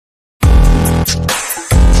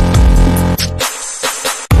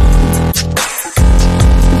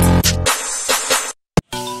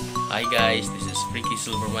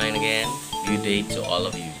FreakySilverMind again. Good day to all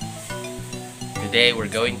of you. Today we're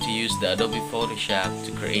going to use the Adobe Photoshop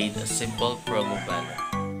to create a simple promo banner.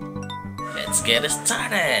 Let's get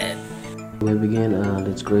started! We begin,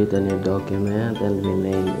 let's create a new document and we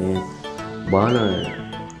name it banner,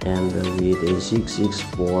 and the width is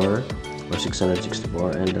 664 or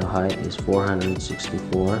 664 and the height is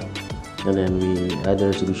 464, and then we add the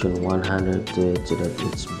resolution 100 to it so that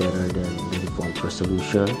it's better than the default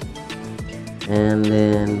resolution. And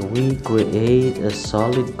then we create a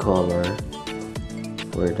solid color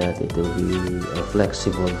for that it will be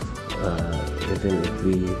flexible even if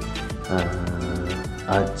we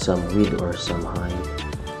add some width or some height.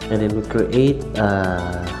 And then we create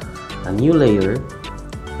a new layer,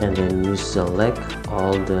 and then you select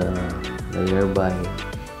all the layer by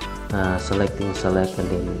selecting select and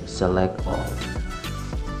then select all,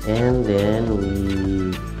 and then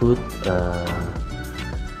we put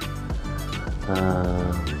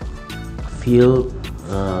fill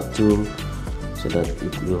tool so that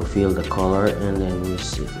it will fill the color, and then we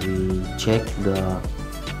check the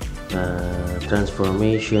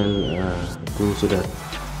transformation tool so that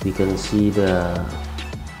we can see the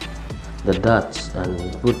dots,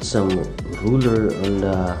 and put some ruler on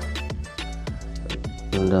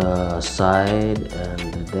the side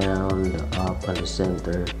and the down, the up, and the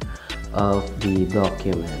center of the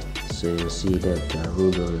document. So you see that the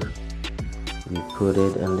ruler, we put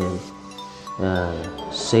it, and then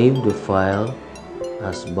save the file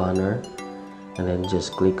as banner, and then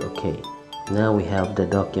just click OK. Now we have the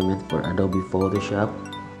document for Adobe Photoshop.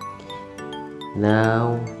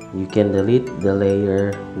 Now you can delete the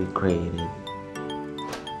layer we created.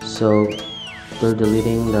 So after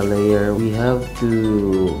deleting the layer, we have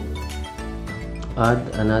to add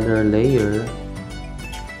another layer.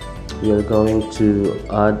 We are going to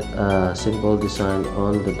add a simple design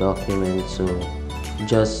on the document, so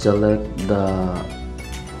just select the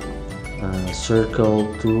circle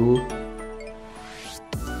tool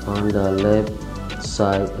on the left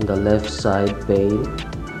side pane.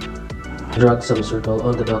 Drag some circle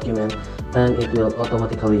on the document and it will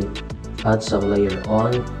automatically add some layer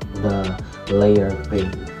on the layer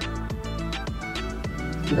pane.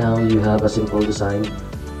 Now you have a simple design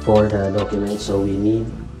for the document, so we need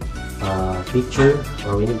a picture,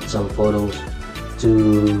 or we need some photos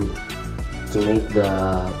to make the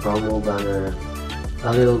promo banner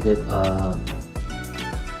a little bit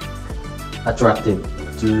attractive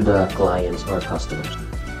to the clients or customers.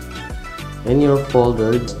 In your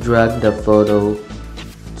folder, drag the photo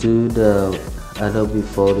to the Adobe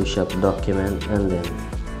Photoshop document, and then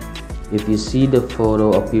if you see the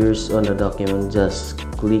photo appears on the document, just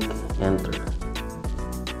click enter,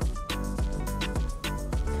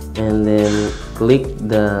 and then click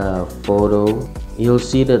the photo. You'll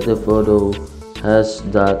see that the photo has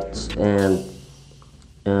dots, and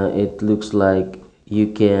it looks like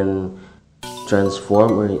you can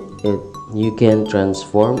transform it. You can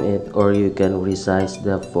transform it, or you can resize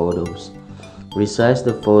the photos. Resize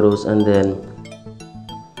the photos and then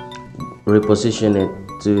reposition it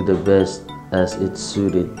to the best as it's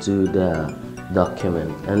suited to the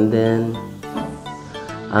document, and then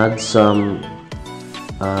add some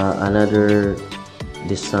another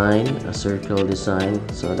design, a circle design,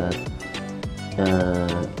 so that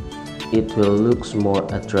it will look more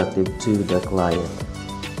attractive to the client.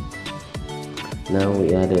 Now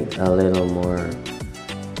we added a little more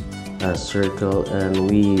circle, and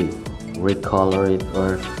we recolor it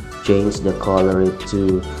or change the color it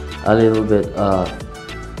to a little bit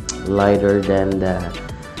lighter than the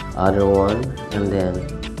other one. And then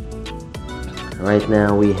right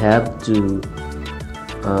now we have to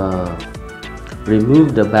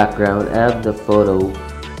remove the background of the photo,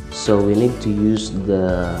 so we need to use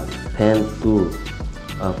the pen tool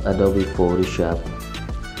of Adobe Photoshop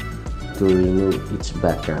to remove its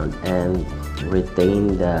background and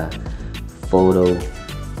retain the photo.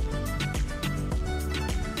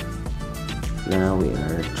 Now we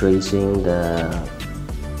are tracing the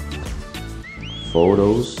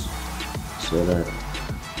photos so that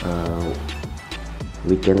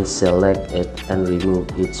we can select it and remove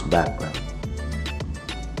its background.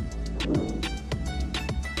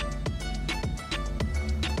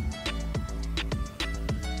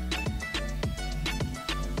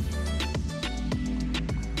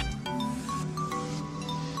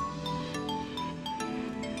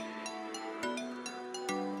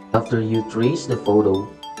 After you trace the photo,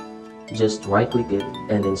 just right click it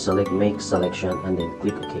and then select make selection and then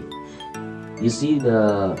click OK. You see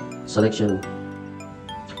the selection,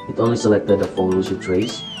 it only selected the photos you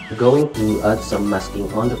trace. We're going to add some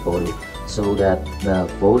masking on the photo so that the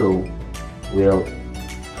photo will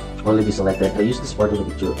only be selected. I use this part of the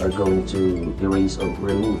picture are going to erase or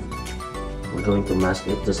remove. We're going to mask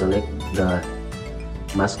it. Just select the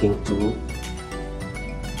masking tool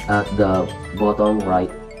at the bottom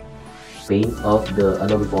right pane of the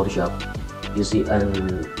Adobe Photoshop. You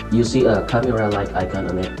see a camera like icon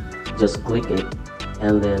on it. Just click it,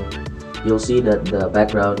 and then you'll see that the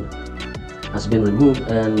background has been removed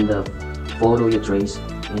and the photo you trace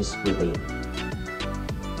is retained.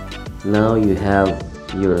 Now you have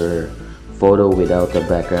your photo without the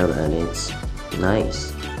background and it's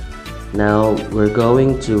nice. Now we're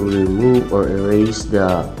going to remove or erase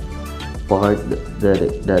the part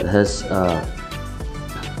that has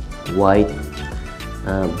white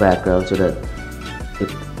background so that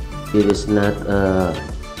it is not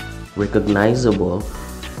recognizable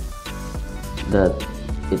that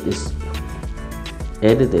it is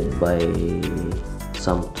edited by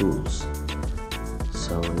some tools.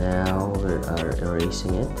 So now we are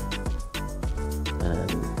erasing it, and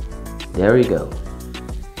there we go.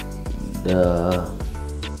 The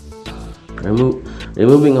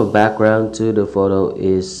removing a background to the photo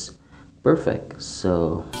is perfect.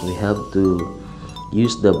 So we have to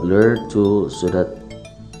use the blur tool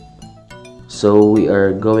so we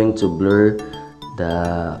are going to blur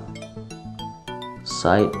the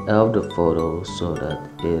side of the photo so that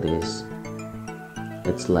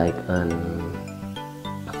it's like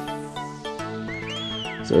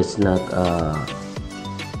so it's not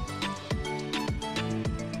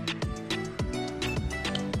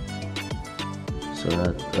so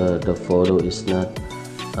that the photo is not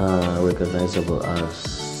recognizable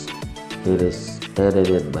as it is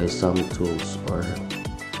edited by some tools. Or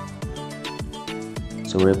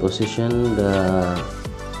so reposition the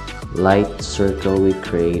light circle we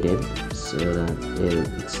created so that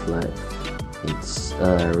it's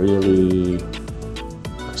really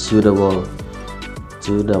suitable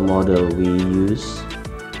to the model we use.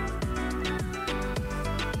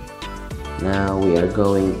 Now we are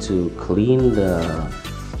going to clean the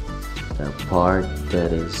part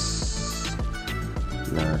that is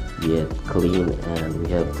not yet clean, and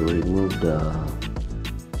we have to remove the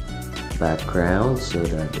background so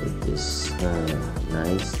that it is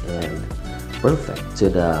nice and perfect to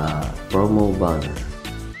the promo banner.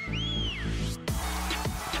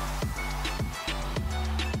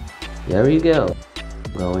 There you go.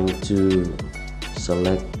 Going to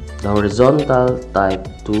select the horizontal type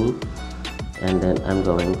tool, and then I'm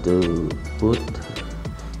going to put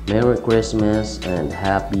Merry Christmas and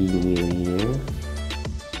Happy New Year.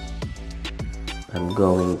 I'm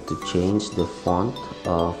going to change the font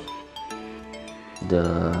of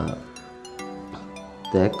the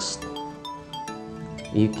text.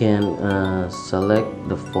 You can select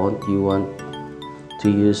the font you want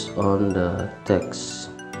to use on the text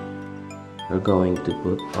we're going to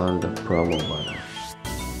put on the promo banner,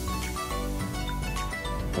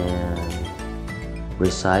 and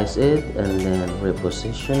resize it and then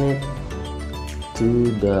reposition it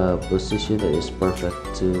to the position that is perfect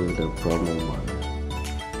to the promo banner.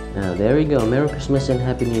 Now there we go. Merry Christmas and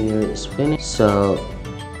Happy New Year is finished. So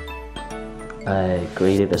I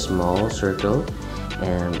created a small circle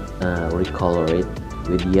and recolor it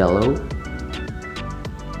with yellow,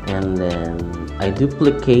 and then I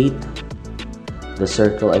duplicate the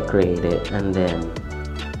circle I created and then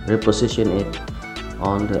reposition it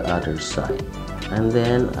on the other side, and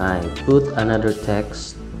then I put another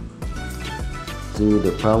text to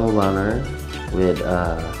the promo banner with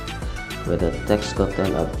a text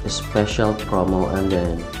content of special promo, and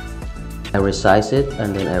then I resize it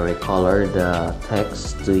and then I recolor the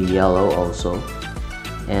text to yellow also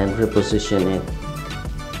and reposition it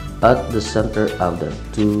at the center of the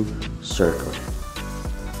two circles.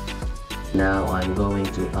 Now I'm going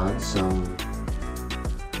to add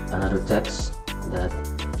another text that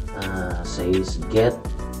says get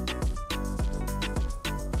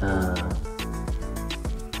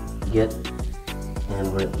and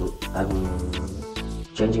I'm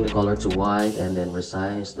changing the color to white and then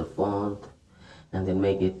resize the font and then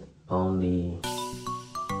make it only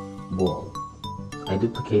bold. I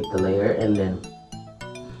duplicate the layer and then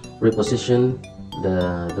reposition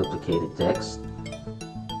the duplicated text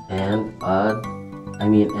and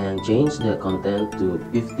change the content to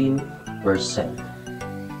 15%,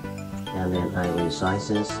 and then I resize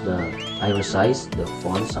the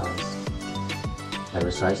font size. I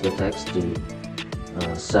resize the text to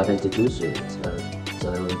 72, so it's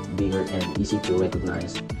a little bigger and easy to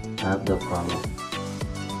recognize at the promo.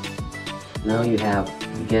 Now you have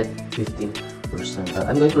get 15%.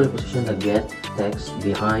 I'm going to reposition the get text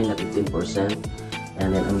behind the 15%,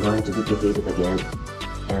 and then I'm going to duplicate it again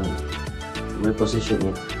and reposition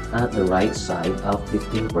it at the right side of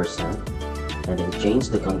 15% and then change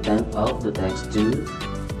the content of the text to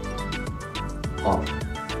off.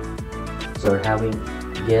 So we're having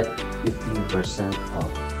get 15%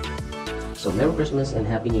 off. So Merry Christmas and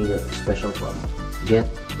Happy New Year special promo. Get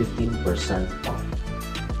 15% off.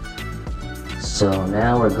 So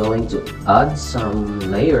now we're going to add some new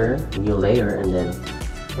layer, and then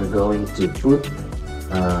we're going to put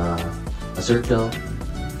a circle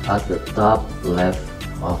at the top left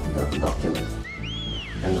of the document,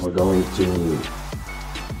 and we're going to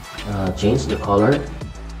change the color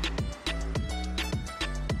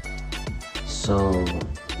so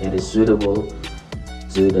it is suitable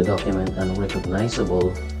to the document and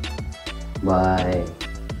recognizable by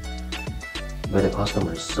the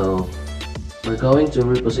customers. So we're going to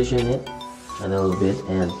reposition it a little bit,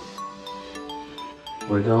 and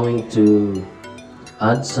we're going to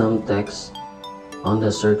add some text on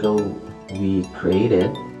the circle we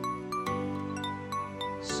created.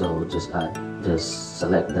 So just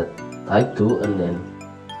select the type tool and then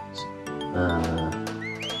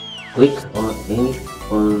click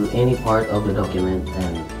on any part of the document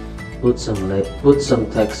and put some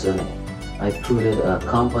text in it. I put it a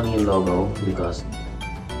company logo because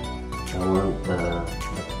I want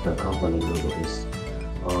the company logo is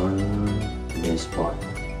on this part.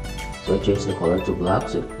 So I change the color to black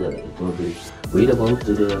so that it will be readable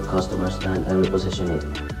to the customers, and I reposition it.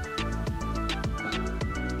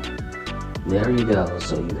 There you go.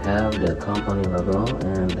 So you have the company logo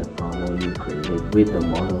and the promo you created with the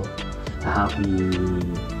model, a happy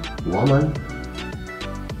woman.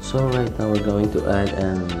 So right now we're going to add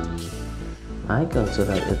an icon so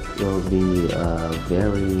that it will be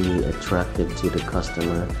very attractive to the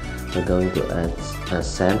customer. We're going to add a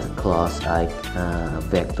Santa Claus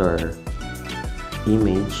vector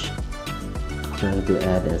image. We're going to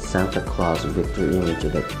add a Santa Claus vector image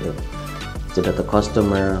so that the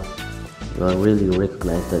customer will really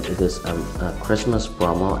recognize that it is a Christmas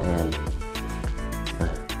promo, and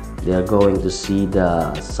they are going to see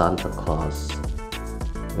the Santa Claus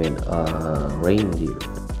with a reindeer.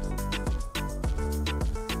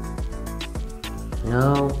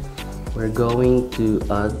 Now we're going to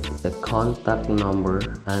add a contact number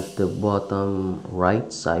at the bottom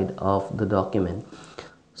right side of the document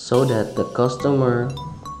so that the customer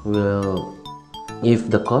will, if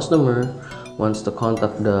the customer wants to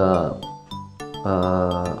contact the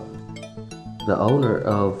owner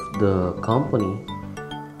of the company,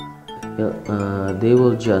 they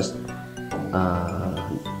will just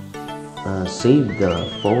save the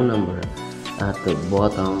phone number at the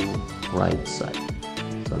bottom right side.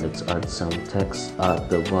 So let's add some text at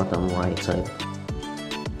the bottom right side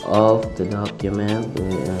of the document.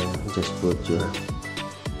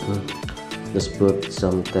 Just put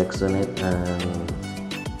some text on it and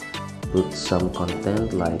put some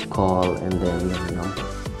content like call and then your number.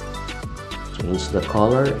 Change the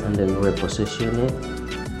color and then reposition it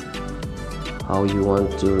how you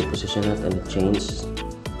want to reposition it, and change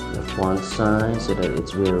the font size so that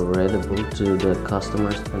it's very readable to the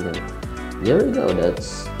customers. And then there we go.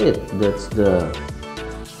 That's it.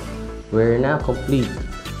 We're now complete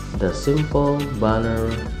the simple banner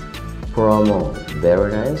promo.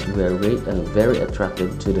 Very nice, very great, and very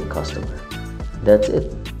attractive to the customer. That's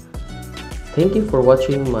it. Thank you for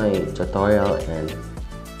watching my tutorial, and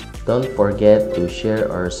don't forget to share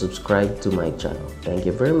or subscribe to my channel. Thank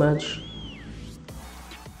you very much.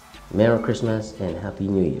 Merry Christmas and Happy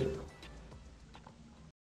New Year.